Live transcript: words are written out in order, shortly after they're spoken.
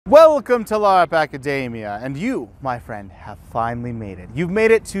Welcome to Larp Academia, and you, my friend, have finally made it. You've made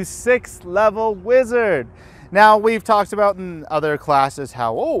it to 6th level wizard. Now, we've talked about in other classes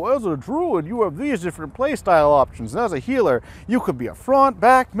how, as a druid, you have these different playstyle options. And as a healer, you could be a front,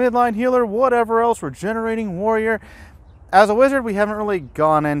 back, midline healer, whatever else, regenerating warrior. As a wizard, we haven't really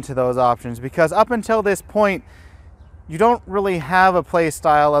gone into those options because up until this point, you don't really have a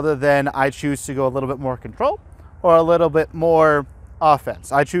playstyle other than I choose to go a little bit more control or a little bit more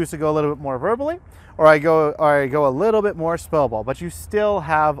offense. I choose to go a little bit more verbally, or I go a little bit more spellball, but you still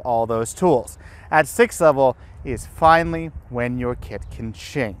have all those tools. At 6th level is finally when your kit can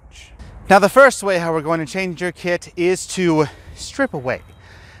change. Now, the first way how we're going to change your kit is to strip away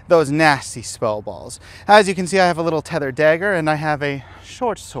those nasty spell balls. As you can see, I have a little tethered dagger and I have a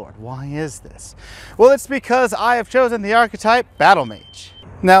short sword. Why is this? Well, it's because I have chosen the archetype Battlemage.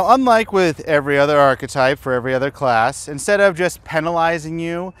 Now, unlike with every other archetype for every other class, instead of just penalizing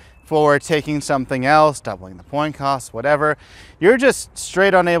you for taking something else, doubling the point cost, whatever, you're just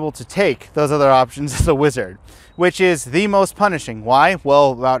straight unable to take those other options as a wizard, which is the most punishing. Why?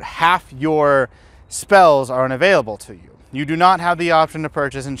 Well, about half your spells are unavailable to you. You do not have the option to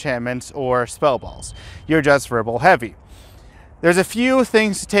purchase enchantments or spell balls. You're just verbal heavy. There's a few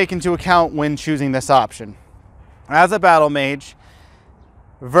things to take into account when choosing this option. As a battle mage,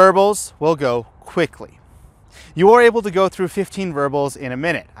 verbals will go quickly. You are able to go through 15 verbals in a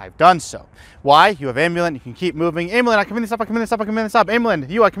minute. I've done so. Why? You have Amulet, you can keep moving. Amulet, I command this up, I command this up, I command this up.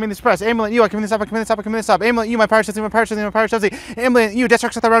 Amulet, you, I command this press. Amulet, you, I command this up, I command this up, I command this up. Amulet, you, my power chelsea, my power chelsea, my power chelsea. Amulet, you,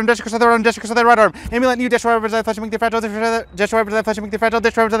 destructs with the right arm, destructs with the right arm, destructs with the right arm. Amulet, you, destroy weapons that flesh and make the fragile, destroy weapons that flesh and make the fragile,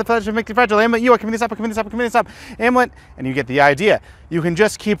 destroy weapons that flesh and make the fragile. Amulet, you, I command this up, I command this up, I command this up. Amulet, and you get the idea. You can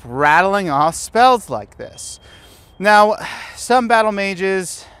just keep rattling off spells like this. Now, some battle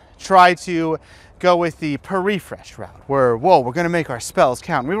mages try to go with the per refresh route where, we're going to make our spells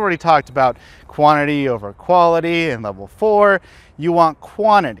count. We've already talked about quantity over quality in level 4. You want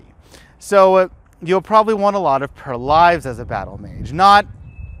quantity. So you'll probably want a lot of per lives as a battle mage. Not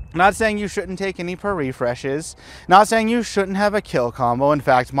saying you shouldn't take any per refreshes. Not saying you shouldn't have a kill combo. In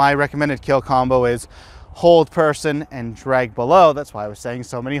fact, my recommended kill combo is hold person and drag below. That's why I was saying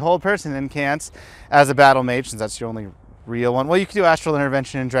so many hold person incants as a battle mage, since that's your only real one. Well, you can do astral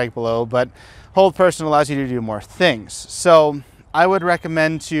intervention and drag below, but hold person allows you to do more things. So I would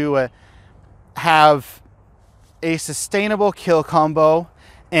recommend to have a sustainable kill combo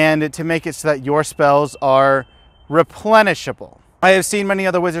and to make it so that your spells are replenishable. I have seen many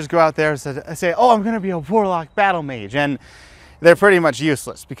other wizards go out there and say, I'm going to be a Warlock battle mage, and they're pretty much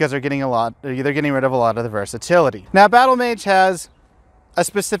useless because they're getting rid of a lot of the versatility. Now, battle mage has a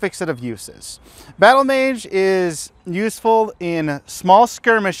specific set of uses. Battle mage is useful in small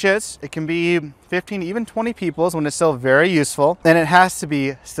skirmishes. It can be 15, even 20 peoples when it's still very useful, and it has to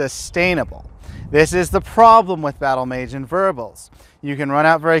be sustainable. This is the problem with battle mage and verbals. You can run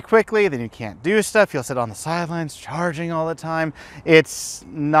out very quickly, then you can't do stuff. You'll sit on the sidelines charging all the time. It's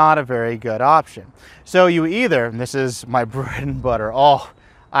not a very good option. So you either, and this is my bread and butter,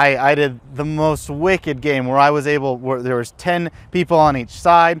 I did the most wicked game where there was 10 people on each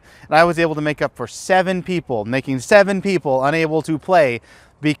side, and I was able to make up for 7 people, making 7 people unable to play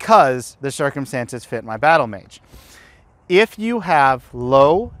because the circumstances fit my battle mage. If you have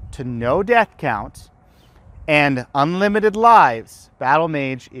low to no death count and unlimited lives, battle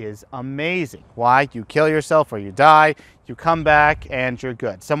mage is amazing. Why? You kill yourself or you die, you come back and you're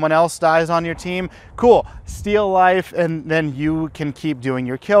good. Someone else dies on your team, cool, steal life, and then you can keep doing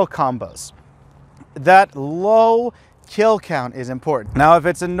your kill combos. That low kill count is important. Now, if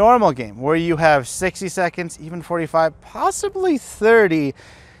it's a normal game where you have 60 seconds, even 45, possibly 30,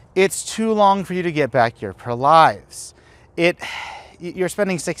 it's too long for you to get back your per lives. You're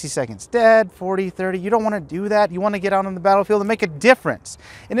spending 60 seconds dead, 40, 30. You don't want to do that. You want to get out on the battlefield and make a difference.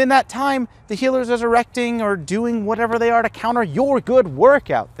 And in that time, the healer's resurrecting or doing whatever they are to counter your good work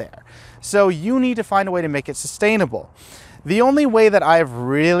out there. So you need to find a way to make it sustainable. The only way that I've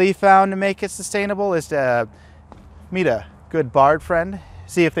really found to make it sustainable is to meet a good bard friend,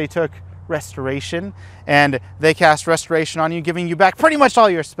 see if they took restoration, and they cast restoration on you, giving you back pretty much all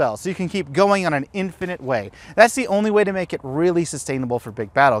your spells, so you can keep going on an infinite way. That's the only way to make it really sustainable for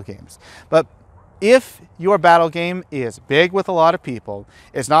big battle games. But if your battle game is big with a lot of people,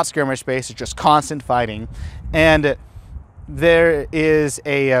 it's not skirmish based, it's just constant fighting, and there is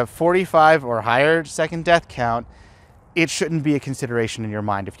a 45 or higher second death count, it shouldn't be a consideration in your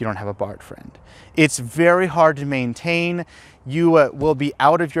mind if you don't have a bard friend. It's very hard to maintain. You will be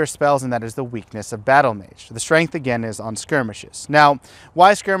out of your spells, and that is the weakness of battle mage. The strength, again, is on skirmishes. Now,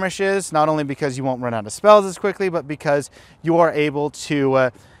 why skirmishes? Not only because you won't run out of spells as quickly, but because you are able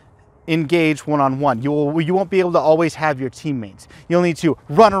to engage one-on-one. You won't be able to always have your teammates. You'll need to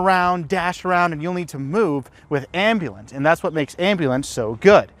run around, dash around, and you'll need to move with Ambulance, and that's what makes Ambulance so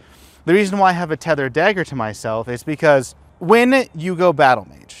good. The reason why I have a Tethered dagger to myself is because when you go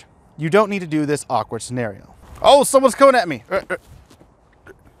Battlemage, you don't need to do this awkward scenario. Oh, someone's coming at me.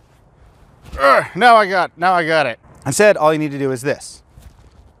 Now I got it. Instead, all you need to do is this.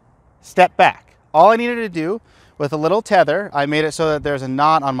 Step back. All I needed to do with a little tether, I made it so that there's a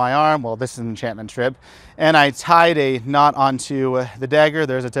knot on my arm. Well, this is an enchantment strip. And I tied a knot onto the dagger.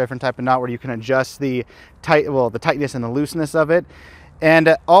 There's a different type of knot where you can adjust the tightness and the looseness of it.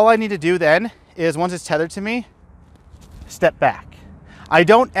 And all I need to do then is, once it's tethered to me, step back. I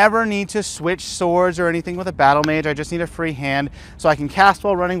don't ever need to switch swords or anything with a Battlemage. I just need a free hand so I can cast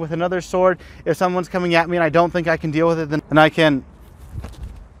while running with another sword. If someone's coming at me and I don't think I can deal with it, then I can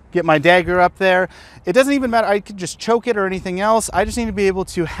get my dagger up there. It doesn't even matter. I could just choke it or anything else. I just need to be able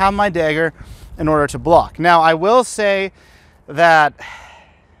to have my dagger in order to block. Now, I will say that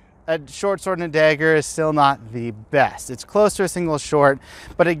a short sword and a dagger is still not the best. It's close to a single short,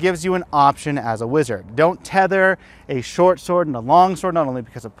 but it gives you an option as a wizard. Don't tether a short sword and a long sword, not only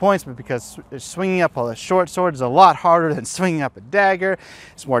because of points, but because swinging up a short sword is a lot harder than swinging up a dagger.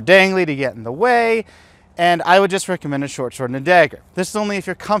 It's more dangly to get in the way, and I would just recommend a short sword and a dagger. This is only if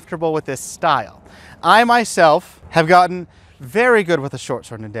you're comfortable with this style. I myself have gotten very good with a short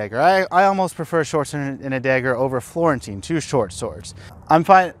sword and a dagger. I almost prefer a short sword and a dagger over Florentine, 2 short swords. I'm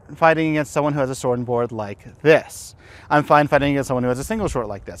fighting against someone who has a sword and board like this. I'm fine fighting against someone who has a single short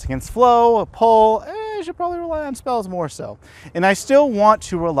like this. Against flow, a pull, I should probably rely on spells more so. And I still want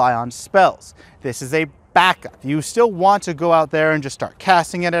to rely on spells. This is a backup. You still want to go out there and just start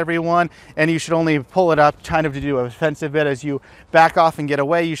casting at everyone, and you should only pull it up kind of to do a defensive bit as you back off and get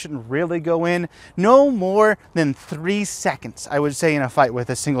away. You shouldn't really go in. No more than 3 seconds, I would say, in a fight with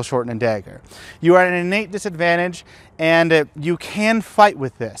a single short and a dagger. You are at an innate disadvantage, and you can fight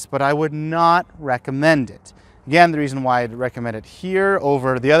with this, but I would not recommend it. Again, the reason why I'd recommend it here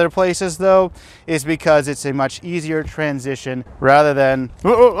over the other places, though, is because it's a much easier transition rather than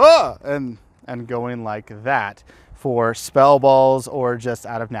and going like that for spell balls or just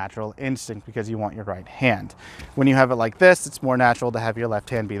out of natural instinct because you want your right hand. When you have it like this, it's more natural to have your left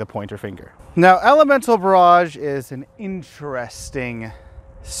hand be the pointer finger. Now, Elemental Barrage is an interesting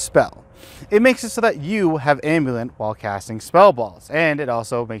spell. It makes it so that you have Ambulant while casting spell balls, and it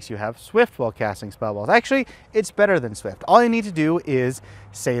also makes you have Swift while casting spell balls. Actually, it's better than Swift. All you need to do is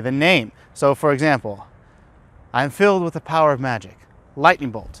say the name. So, for example, I'm filled with the power of magic.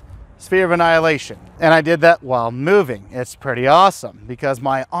 Lightning Bolt. Sphere of Annihilation. And I did that while moving. It's pretty awesome because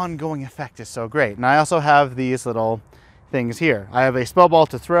my ongoing effect is so great. And I also have these little things here. I have a spell ball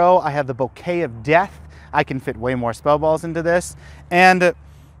to throw. I have the Bouquet of Death. I can fit way more spell balls into this. And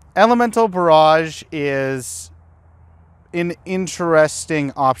Elemental Barrage is an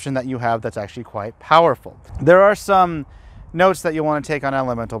interesting option that you have that's actually quite powerful. There are some notes that you want to take on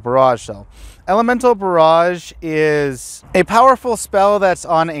Elemental Barrage though. Elemental Barrage is a powerful spell that's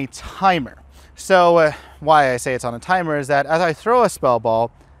on a timer. So why I say it's on a timer is that as I throw a spell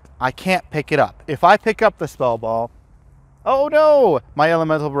ball, I can't pick it up. If I pick up the spell ball, oh no, my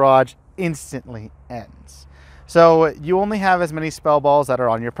Elemental Barrage instantly ends. So you only have as many spell balls that are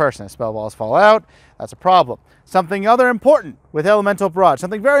on your person. If spell balls fall out, that's a problem. Something other important with Elemental Barrage,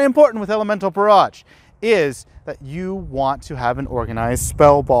 something very important with Elemental Barrage is that you want to have an organized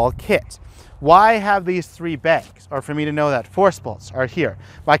spell ball kit. Why have these 3 bags? Or for me to know that force bolts are here.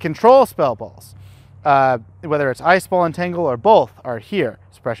 My control spell balls, whether it's Ice Ball, Entangle, or both, are here.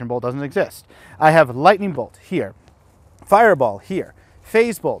 Suppression Bolt doesn't exist. I have Lightning Bolt here, Fireball here,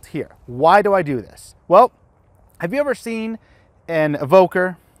 Phase Bolt here. Why do I do this? Well, have you ever seen an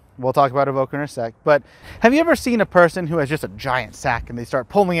Evoker? We'll talk about Evoker in a sec, but have you ever seen a person who has just a giant sack and they start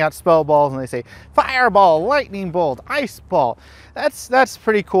pulling out spell balls and they say, Fireball, Lightning Bolt, Ice Ball? That's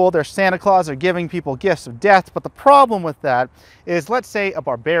pretty cool. They're Santa Claus, they're giving people gifts of death, but the problem with that is, let's say a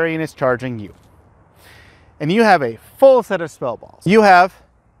barbarian is charging you and you have a full set of spell balls. You have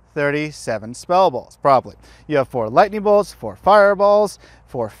 37 spell balls, probably. You have 4 Lightning Bolts, 4 Fireballs,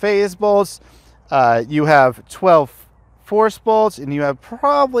 4 Phase Bolts, you have 12 Force Bolts, and you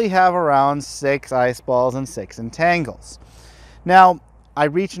probably have around 6 Ice Balls and 6 Entangles. Now, I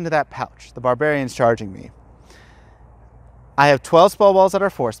reach into that pouch. The barbarian's charging me. I have 12 spell balls that are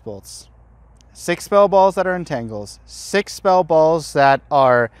Force Bolts, 6 spell balls that are Entangles, 6 spell balls that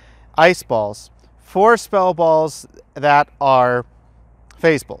are Ice Balls, 4 spell balls that are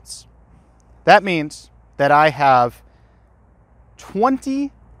Phase Bolts. That means that I have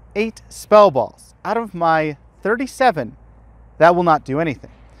 28 spell balls out of my 37 that will not do anything.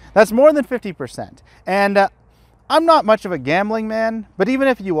 That's more than 50%. And I'm not much of a gambling man, but even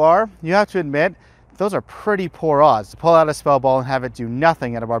if you are, you have to admit, those are pretty poor odds to pull out a spell ball and have it do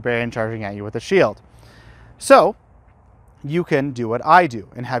nothing at a barbarian charging at you with a shield. So, you can do what I do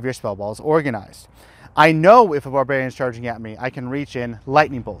and have your spell balls organized. I know if a barbarian is charging at me, I can reach in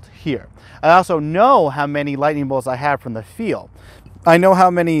lightning bolt here. I also know how many lightning bolts I have from the field. I know how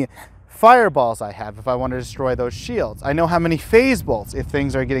many fireballs I have if I want to destroy those shields. I know how many phase bolts if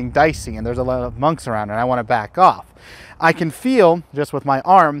things are getting dicey and there's a lot of monks around and I want to back off. I can feel, just with my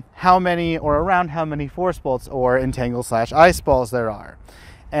arm, how many or around how many force bolts or entangle/ice balls there are.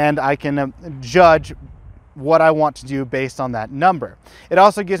 And I can judge what I want to do based on that number. It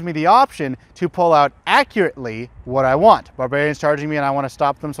also gives me the option to pull out accurately what I want. Barbarians charging me and I want to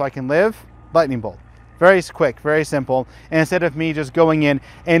stop them so I can live, lightning bolt. Very quick, very simple. And instead of me just going in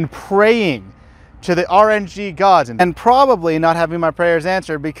and praying to the RNG gods and probably not having my prayers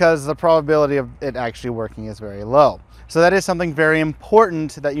answered because the probability of it actually working is very low. So that is something very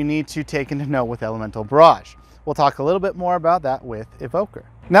important that you need to take into note with Elemental Barrage. We'll talk a little bit more about that with Evoker.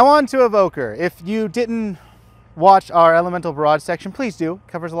 Now on to Evoker. If you didn't watch our Elemental Barrage section, please do.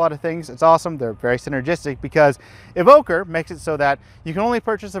 It covers a lot of things. It's awesome. They're very synergistic because Evoker makes it so that you can only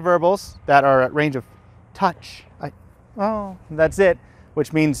purchase the verbals that are at range of touch. Oh, that's it,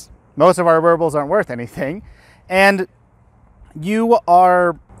 which means most of our verbals aren't worth anything. And you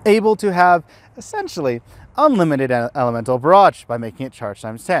are able to have essentially unlimited Elemental Barrage by making it charge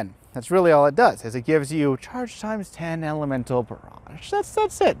times 10. That's really all it does, is it gives you charge times 10 Elemental Barrage.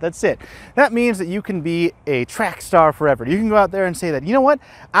 That's it. That means that you can be a track star forever. You can go out there and say that, you know what,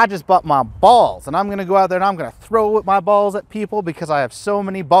 I just bought my balls and I'm gonna go out there and I'm gonna throw my balls at people because I have so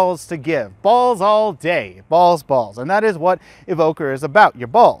many balls to give. Balls all day, balls. And that is what Evoker is about, your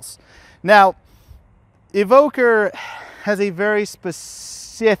balls. Now, Evoker has a very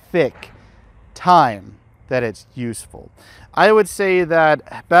specific time that it's useful. I would say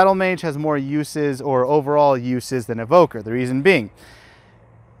that Battlemage has more uses or overall uses than Evoker. The reason being,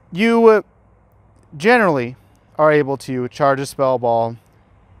 you generally are able to charge a spell ball,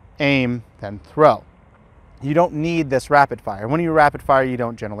 aim, then throw. You don't need this rapid fire. When you rapid fire, you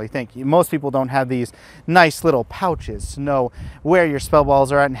don't generally think. Most people don't have these nice little pouches to know where your spell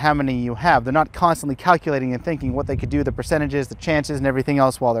balls are at and how many you have. They're not constantly calculating and thinking what they could do, the percentages, the chances, and everything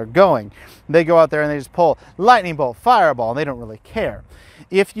else while they're going. They go out there and they just pull lightning bolt, fireball, and they don't really care.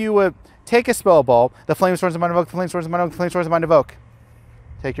 If you take a spell ball, the flame swords of mind evoke, the flame swords of mind evoke, the flame swords of mind evoke,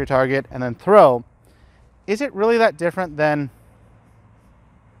 take your target and then throw, is it really that different than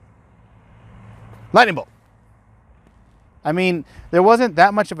lightning bolt? I mean, there wasn't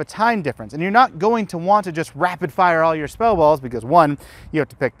that much of a time difference, and you're not going to want to just rapid fire all your spell balls because one, you have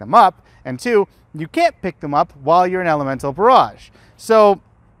to pick them up, and two, you can't pick them up while you're in Elemental Barrage. So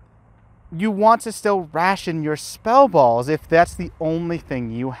you want to still ration your spell balls if that's the only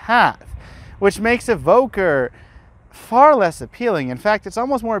thing you have, which makes Evoker far less appealing. In fact, it's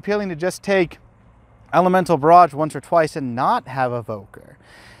almost more appealing to just take Elemental Barrage once or twice and not have Evoker.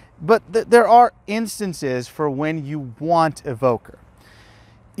 But there are instances for when you want Evoker.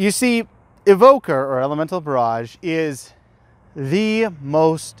 You see, Evoker, or Elemental Barrage, is the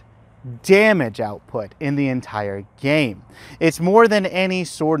most damage output in the entire game. It's more than any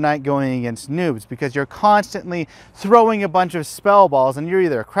Sword Knight going against noobs because you're constantly throwing a bunch of spell balls and you're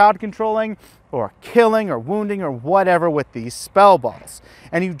either crowd controlling or killing or wounding or whatever with these spell balls.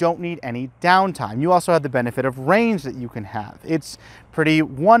 And you don't need any downtime. You also have the benefit of range that you can have. It's pretty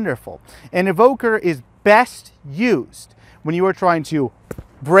wonderful. And Evoker is best used when you are trying to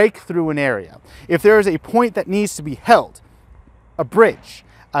break through an area. If there is a point that needs to be held, a bridge,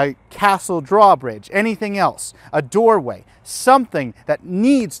 a castle drawbridge, anything else, a doorway, something that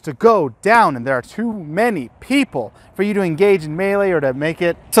needs to go down and there are too many people for you to engage in melee or to make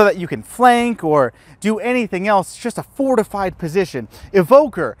it so that you can flank or do anything else, just a fortified position.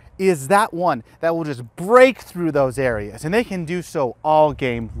 Evoker is that one that will just break through those areas, and they can do so all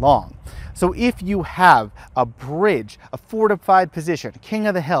game long. So if you have a bridge, a fortified position, King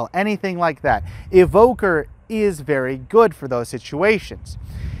of the Hill, anything like that, Evoker is very good for those situations.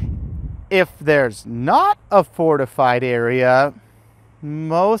 If there's not a fortified area,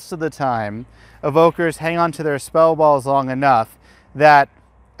 most of the time, Evokers hang on to their spell balls long enough that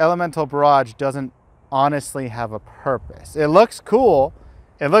Elemental Barrage doesn't honestly have a purpose. It looks cool.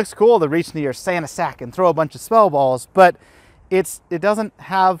 It looks cool to reach into your Santa sack and throw a bunch of spell balls, but it doesn't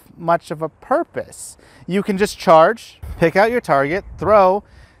have much of a purpose. You can just charge, pick out your target, throw,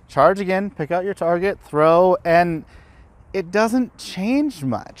 charge again, pick out your target, throw, and it doesn't change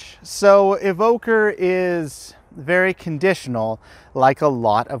much. So Evoker is very conditional, like a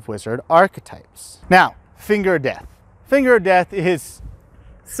lot of wizard archetypes. Now, Finger of Death. Finger of Death is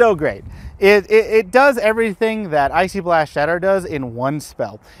so great. It does everything that Icy Blast Shatter does in one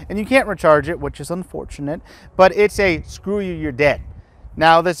spell. And you can't recharge it, which is unfortunate, but it's a screw you, you're dead.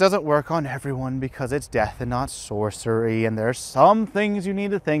 Now, this doesn't work on everyone because it's death and not sorcery, and there are some things you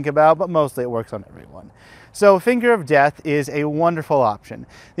need to think about, but mostly it works on everyone. So Finger of Death is a wonderful option.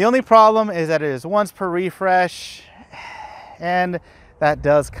 The only problem is that it is once per refresh, and that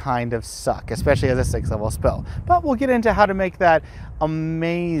does kind of suck, especially as a 6th level spell. But we'll get into how to make that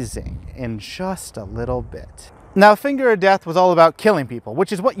amazing in just a little bit. Now, Finger of Death was all about killing people,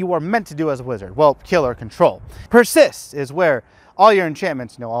 which is what you are meant to do as a wizard. Well, kill or control. Persist is where all your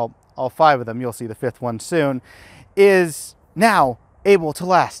enchantments, all 5 of them, you'll see the 5th one soon, is now able to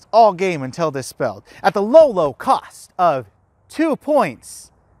last all game until dispelled at the low cost of 2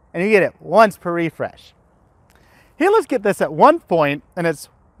 points, and you get it once per refresh. Here, let's get this at 1 point, and it's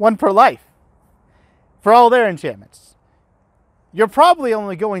 1 per life for all their enchantments. You're probably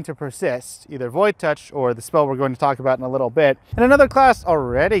only going to persist either Void Touch or the spell we're going to talk about in a little bit, and another class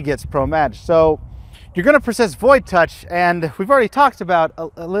already gets Pro Mage, so you're going to persist Void Touch, and we've already talked about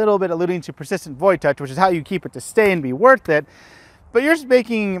a little bit alluding to persistent Void Touch, which is how you keep it to stay and be worth it. But you're just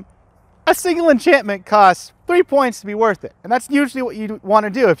making a single enchantment cost 3 points to be worth it. And that's usually what you want to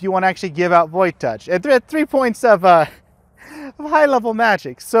do if you want to actually give out Void Touch. At 3 points of high-level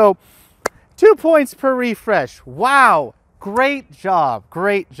magic. So 2 points per refresh. Wow. Great job.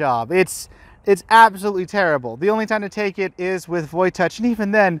 Great job. It's absolutely terrible. The only time to take it is with Void Touch, and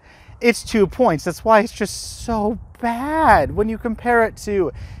even then, it's 2 points. That's why it's just so bad when you compare it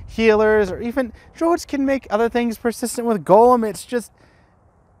to healers, or even druids can make other things persistent with Golem. It's just,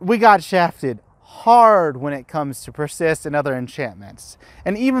 we got shafted hard when it comes to persist and other enchantments.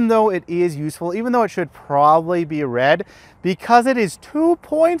 And even though it is useful, even though it should probably be read, because it is 2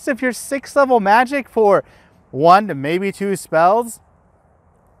 points of your 6th level magic for 1 to maybe 2 spells,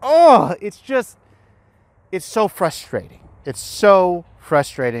 oh, it's so frustrating. It's so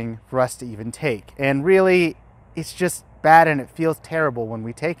frustrating for us to even take. And really, it's just bad, and it feels terrible when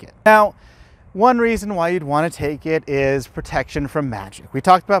we take it. Now, one reason why you'd want to take it is protection from magic. We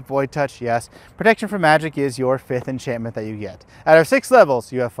talked about Void Touch, yes. Protection from magic is your 5th enchantment that you get. Out of 6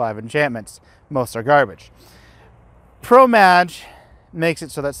 levels, you have 5 enchantments. Most are garbage. Pro Mage makes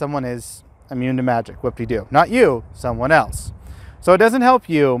it so that someone is immune to magic. Whoop-de-doo. Not you, someone else. So it doesn't help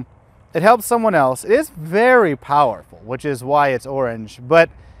you. It helps someone else. It is very powerful, which is why it's orange. But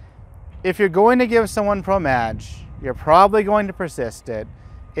if you're going to give someone Pro Mage, you're probably going to persist it.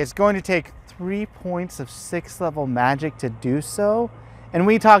 It's going to take 3 points of 6th level magic to do so. And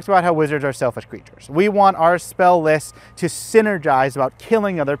we talked about how wizards are selfish creatures. We want our spell list to synergize about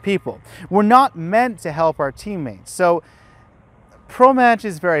killing other people. We're not meant to help our teammates. So Pro Mage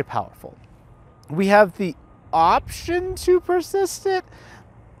is very powerful. We have the option to persist it.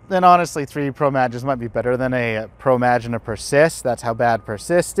 Then honestly, 3 Pro Mages might be better than a Pro Mage and a Persist. That's how bad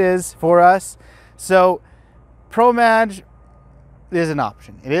Persist is for us. So Pro Mage is an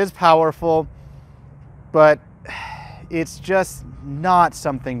option. It is powerful, but it's just not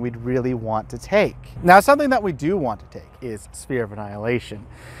something we'd really want to take. Now, something that we do want to take is Sphere of Annihilation.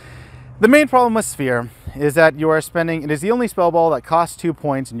 The main problem with Sphere is that you are spending, it is the only spell ball that costs 2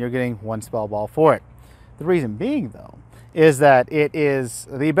 points and you're getting 1 spell ball for it. The reason being, though, is that it is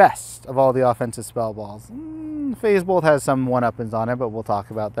the best of all the offensive spell balls. Phase Bolt has some one-uppings on it, but we'll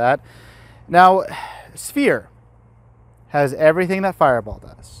talk about that. Now, Sphere has everything that Fireball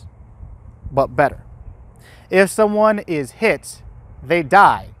does, but better. If someone is hit, they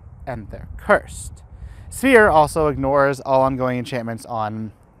die, and they're cursed. Sphere also ignores all ongoing enchantments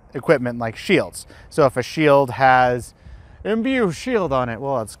on equipment like shields. So if a shield has Imbue Shield on it,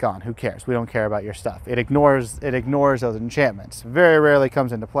 well, it's gone. Who cares? We don't care about your stuff. It ignores those enchantments. Very rarely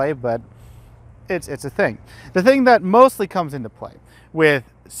comes into play, but it's a thing. The thing that mostly comes into play with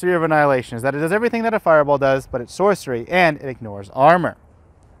Sphere of Annihilation is that it does everything that a Fireball does, but it's sorcery, and it ignores armor.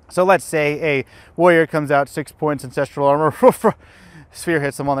 So let's say a warrior comes out, 6 points Ancestral Armor, Sphere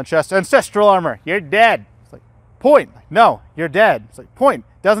hits him on the chest, Ancestral Armor, you're dead. It's like, point, no, you're dead. It's like, point,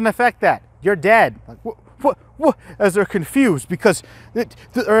 doesn't affect that, you're dead. Like, what? As they're confused because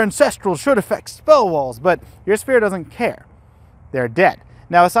their Ancestral should affect spell walls, but your Sphere doesn't care. They're dead.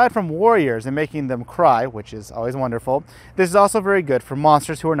 Now, aside from warriors and making them cry, which is always wonderful, this is also very good for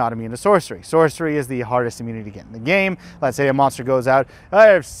monsters who are not immune to sorcery. Sorcery is the hardest immunity to get in the game. Let's say a monster goes out, I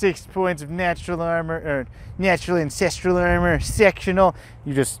have 6 points of natural armor, or natural ancestral armor, sectional.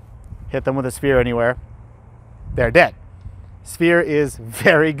 You just hit them with a Sphere anywhere. They're dead. Sphere is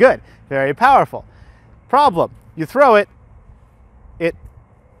very good, very powerful. Problem, you throw it,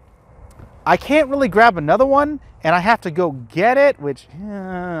 I can't really grab another one, and I have to go get it, which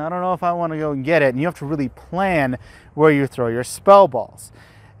I don't know if I want to go and get it. And you have to really plan where you throw your spell balls.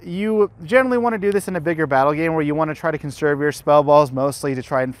 You generally want to do this in a bigger battle game where you want to try to conserve your spell balls, mostly to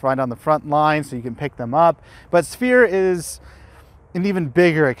try and find on the front line so you can pick them up. But Sphere is an even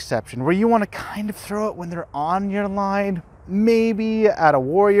bigger exception, where you want to kind of throw it when they're on your line, maybe at a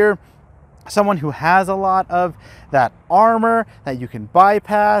warrior, someone who has a lot of that armor that you can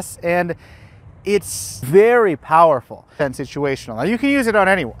bypass, and it's very powerful and situational. Now you can use it on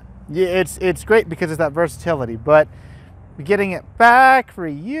anyone. It's great because it's that versatility, but getting it back,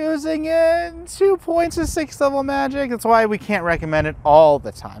 reusing it, 2 points of 6th level magic, that's why we can't recommend it all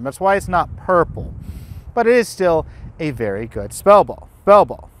the time. That's why it's not purple, but it is still a very good spell ball.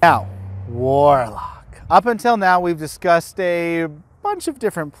 Now, Warlock. Up until now, we've discussed a bunch of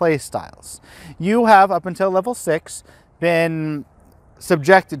different play styles. You have, up until level 6, been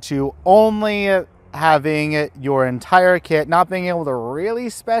subjected to only having your entire kit, not being able to really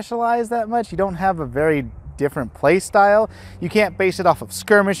specialize that much. You don't have a very different play style. You can't base it off of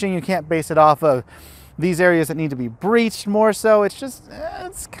skirmishing. You can't base it off of these areas that need to be breached more so. It's just,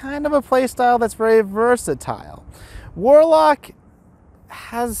 it's kind of a play style that's very versatile. Warlock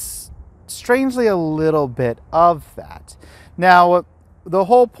has strangely a little bit of that. Now, the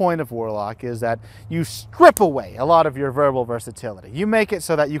whole point of Warlock is that you strip away a lot of your verbal versatility. You make it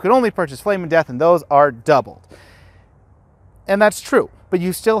so that you can only purchase Flame and Death, and those are doubled. And that's true, but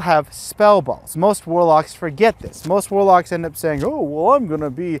you still have spell balls. Most Warlocks forget this. Most Warlocks end up saying, oh, well, I'm going to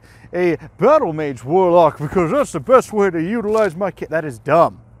be a Battlemage Warlock because that's the best way to utilize my kit. That is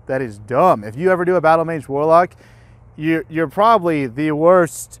dumb. That is dumb. If you ever do a Battlemage Warlock, you're probably the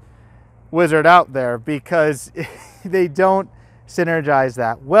worst wizard out there because they don't synergize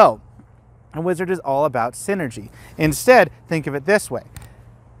that well. A wizard is all about synergy. Instead, think of it this way.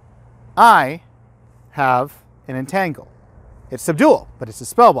 I have an entangle. It's subdual, but it's a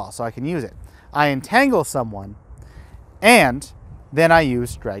spell ball, so I can use it. I entangle someone, and then I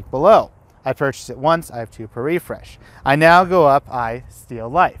use Drag Below. I purchase it once, I have 2 per refresh. I now go up, I steal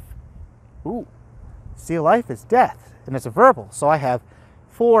life. Ooh, steal life is death, and it's a verbal, so I have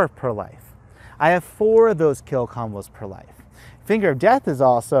 4 per life. I have 4 of those kill combos per life. Finger of Death is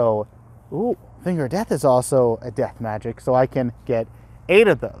also, Finger of Death is also a death magic, so I can get 8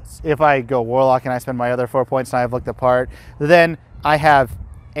 of those. If I go Warlock and I spend my other 4 points and I've looked apart, then I have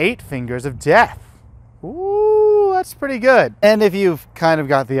 8 Fingers of Death. Ooh, that's pretty good. And if you've kind of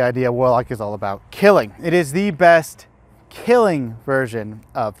got the idea, Warlock is all about killing. It is the best killing version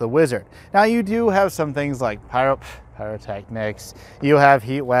of the wizard. Now you do have some things like pyrotechnics, you have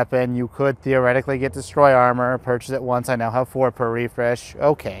heat weapon, you could theoretically get destroy armor, purchase it once, I now have 4 per refresh,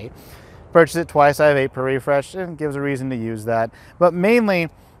 okay. Purchase it twice, I have 8 per refresh, and it gives a reason to use that. But mainly,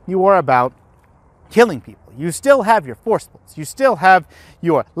 you are about killing people. You still have your force bolts, you still have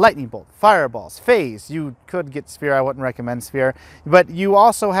your lightning bolt, fireballs, phase. You could get Sphere, I wouldn't recommend Sphere, but you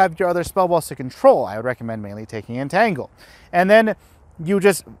also have your other spell balls to control. I would recommend mainly taking Entangle. And then you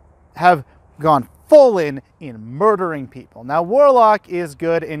just have gone full in murdering people. Now, Warlock is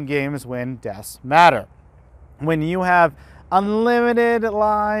good in games when deaths matter. When you have unlimited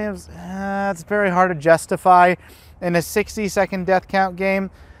lives, it's very hard to justify. In a 60-second death count game,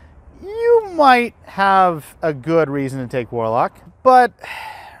 you might have a good reason to take Warlock, but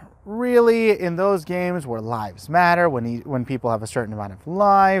really in those games where lives matter, when people have a certain amount of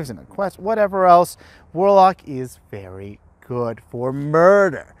lives and a quest, whatever else, Warlock is very good for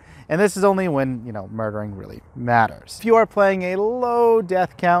murder. And this is only when, murdering really matters. If you are playing a low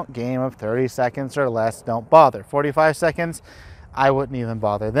death count game of 30 seconds or less, don't bother. 45 seconds, I wouldn't even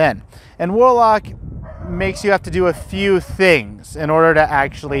bother then. And Warlock makes you have to do a few things in order to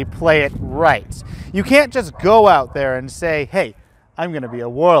actually play it right. You can't just go out there and say, hey, I'm going to be a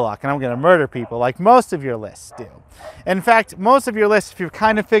Warlock and I'm going to murder people like most of your lists do. In fact, most of your lists, if you're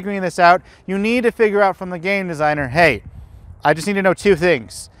kind of figuring this out, you need to figure out from the game designer, hey, I just need to know 2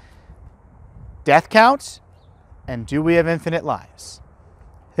 things. Death count, and do we have infinite lives?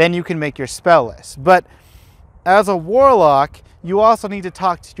 Then you can make your spell list. But as a Warlock, you also need to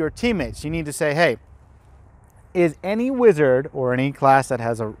talk to your teammates. You need to say, hey, is any wizard or any class that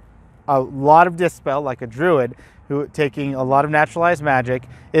has a lot of dispel, like a druid, who taking a lot of naturalized magic,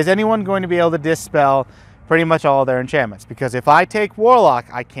 is anyone going to be able to dispel pretty much all their enchantments? Because if I take Warlock,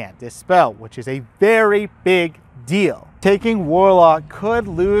 I can't dispel, which is a very big deal. Taking Warlock could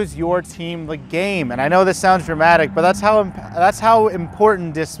lose your team the game, and I know this sounds dramatic, but that's how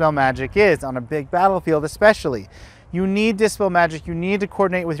important dispel magic is on a big battlefield, especially. you need Dispel Magic, you need to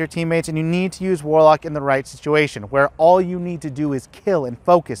coordinate with your teammates, and you need to use Warlock in the right situation, where all you need to do is kill and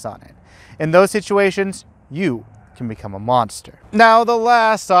focus on it. In those situations, you can become a monster. Now, the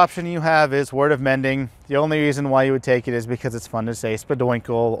last option you have is Word of Mending. The only reason why you would take it is because it's fun to say Spadoinkle,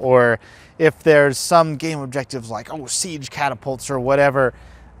 or if there's some game objectives like, oh, siege catapults or whatever.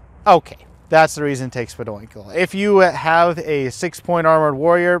 Okay, that's the reason to take Spadoinkle. If you have a 6-point armored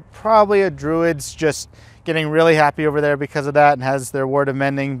warrior, probably a druid's just getting really happy over there because of that and has their Word of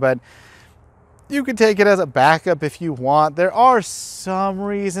Mending, but you could take it as a backup if you want. There are some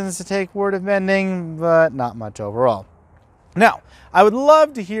reasons to take Word of Mending, but not much overall. Now, I would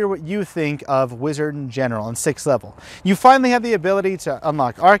love to hear what you think of Wizard in general in 6th level. You finally have the ability to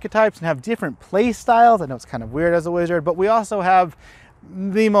unlock archetypes and have different play styles. I know it's kind of weird as a wizard, but we also have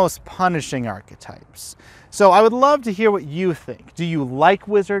the most punishing archetypes. So I would love to hear what you think. Do you like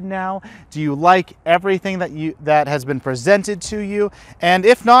Wizard now? Do you like everything that has been presented to you? And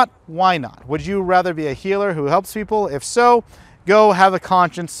if not, why not? Would you rather be a healer who helps people? If so, go have a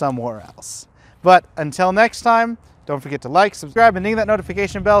conscience somewhere else. But until next time, don't forget to like, subscribe, and ding that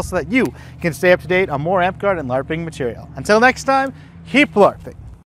notification bell so that you can stay up to date on more Amtgard and LARPing material. Until next time, keep LARPing.